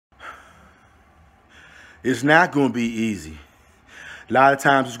It's not going to be easy. A lot of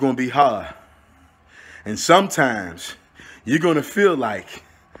times it's going to be hard. And sometimes you're going to feel like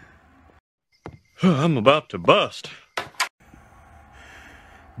I'm about to bust.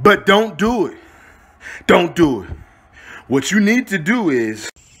 But don't do it. Don't do it. What you need to do is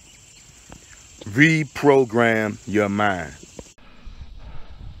reprogram your mind.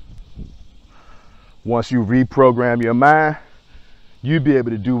 Once you reprogram your mind, you'll be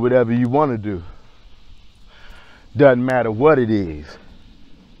able to do whatever you want to do. Doesn't matter what it is.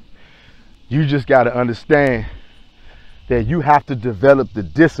 You just got to understand that you have to develop the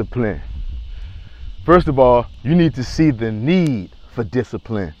discipline. First of all, you need to see the need for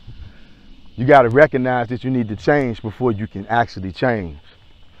discipline. You got to recognize that you need to change before you can actually change.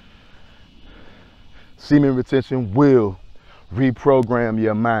 Semen retention will reprogram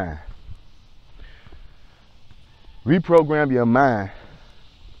your mind. Reprogram your mind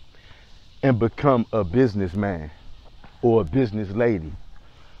and become a businessman or a business lady.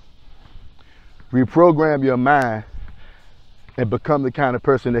 Reprogram your mind and become the kind of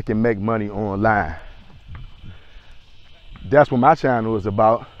person that can make money online. That's what my channel is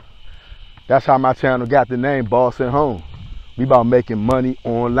about. That's how my channel got the name Boss at Home. We about making money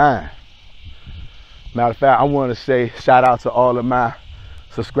online. Matter of fact, I want to say shout out to all of my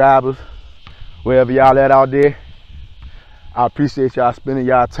subscribers, wherever y'all at out there. I appreciate y'all spending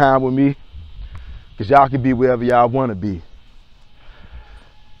y'all time with me, because y'all can be wherever y'all want to be.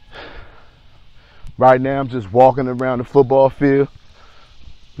 Right now, I'm just walking around the football field.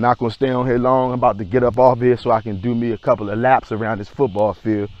 Not going to stay on here long. I'm about to get up off here so I can do me a couple of laps around this football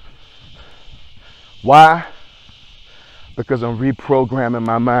field. Why? Because I'm reprogramming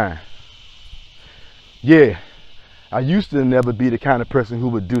my mind. Yeah, I used to never be the kind of person who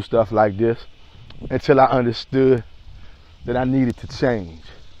would do stuff like this until I understood that I needed to change,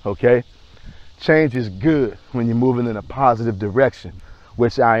 okay? Change is good when you're moving in a positive direction,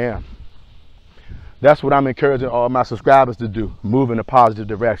 which I am. That's what I'm encouraging all my subscribers to do, move in a positive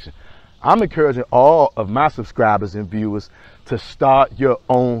direction. I'm encouraging all of my subscribers and viewers to start your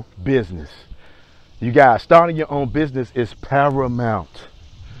own business. You guys, starting your own business is paramount.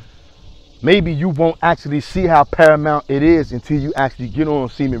 Maybe you won't actually see how paramount it is until you actually get on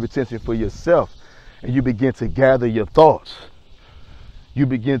semen retention for yourself and you begin to gather your thoughts. You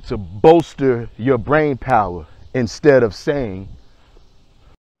begin to bolster your brain power instead of saying,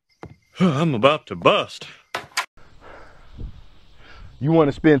 I'm about to bust. You want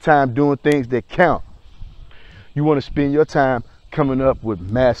to spend time doing things that count. You want to spend your time coming up with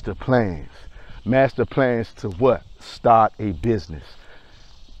master plans. Master plans to what? Start a business.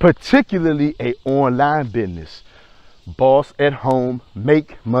 Particularly an online business. Boss at Home,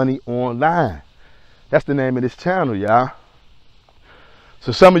 make money online. That's the name of this channel, y'all.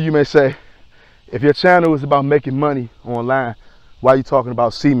 So some of you may say, if your channel is about making money online, why are you talking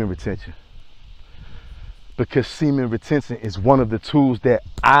about semen retention? Because semen retention is one of the tools that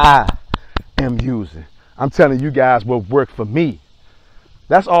I am using. I'm telling you guys what worked for me.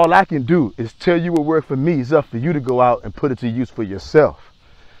 That's all I can do is tell you what worked for me. It's up for you to go out and put it to use for yourself.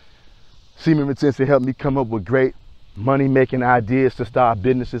 Semen retention helped me come up with great money-making ideas to start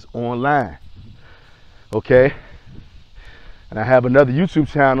businesses online. Okay? And I have another YouTube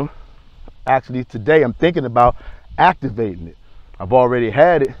channel. Actually, today I'm thinking about activating it. I've already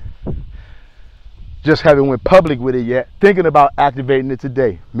had it. Just haven't went public with it yet. Thinking about activating it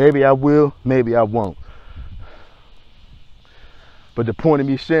today. Maybe I will, maybe I won't. But the point of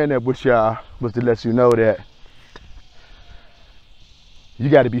me sharing that with y'all was to let you know that you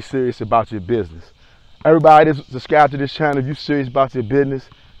got to be serious about your business. Everybody that's subscribed to this channel, if you're serious about your business,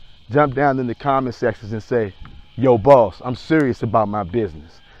 jump down in the comment sections and say, yo boss, I'm serious about my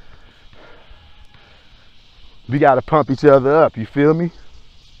business. We got to pump each other up, you feel me?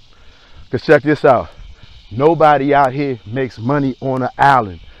 Because check this out. Nobody out here makes money on an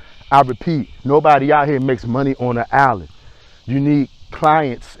island. I repeat, nobody out here makes money on an island. You need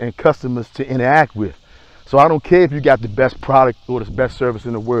clients and customers to interact with. So I don't care if you got the best product or the best service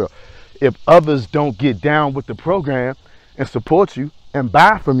in the world. If others don't get down with the program and support you and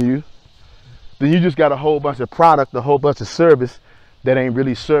buy from you, then you just got a whole bunch of product, a whole bunch of service that ain't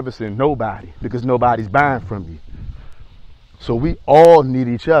really servicing nobody because nobody's buying from you. So we all need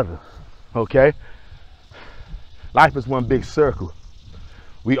each other, okay? Life is one big circle.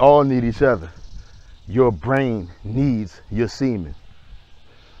 We all need each other. Your brain needs your semen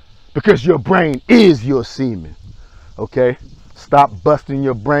because your brain is your semen, okay? Stop busting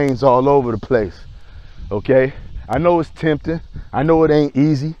your brains all over the place, okay? I know it's tempting. I know it ain't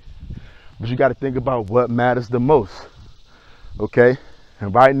easy, but you got to think about what matters the most, okay?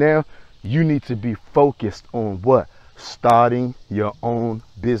 And right now, You need to be focused on what? Starting your own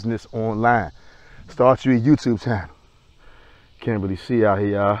business online. Start you a YouTube channel. Can't really see out here,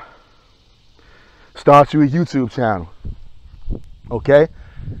 y'all. Start you a YouTube channel. Okay?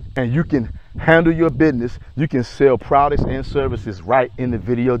 And you can handle your business. You can sell products and services right in the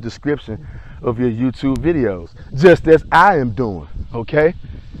video description of your YouTube videos, just as I am doing. Okay?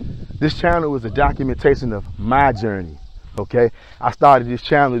 This channel is a documentation of my journey. Okay? I started this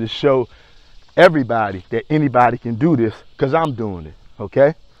channel to show everybody that anybody can do this because I'm doing it.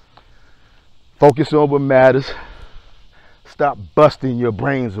 Okay? Focus on what matters. Stop busting your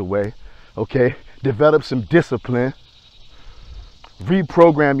brains away. Okay? Develop some discipline.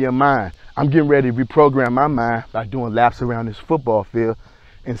 Reprogram your mind. I'm getting ready to reprogram my mind by doing laps around this football field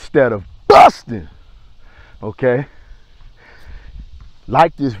instead of busting. Okay?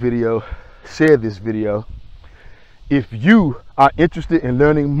 Like this video, share this video. If you are interested in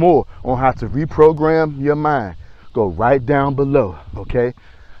learning more on how to reprogram your mind, go right down below. Okay?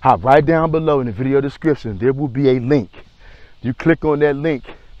 Hop right down below in the video description. There will be a link. You click on that link,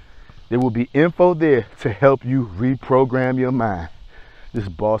 there will be info there to help you reprogram your mind. This is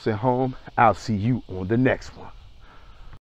Boss at Home. I'll see you on the next one.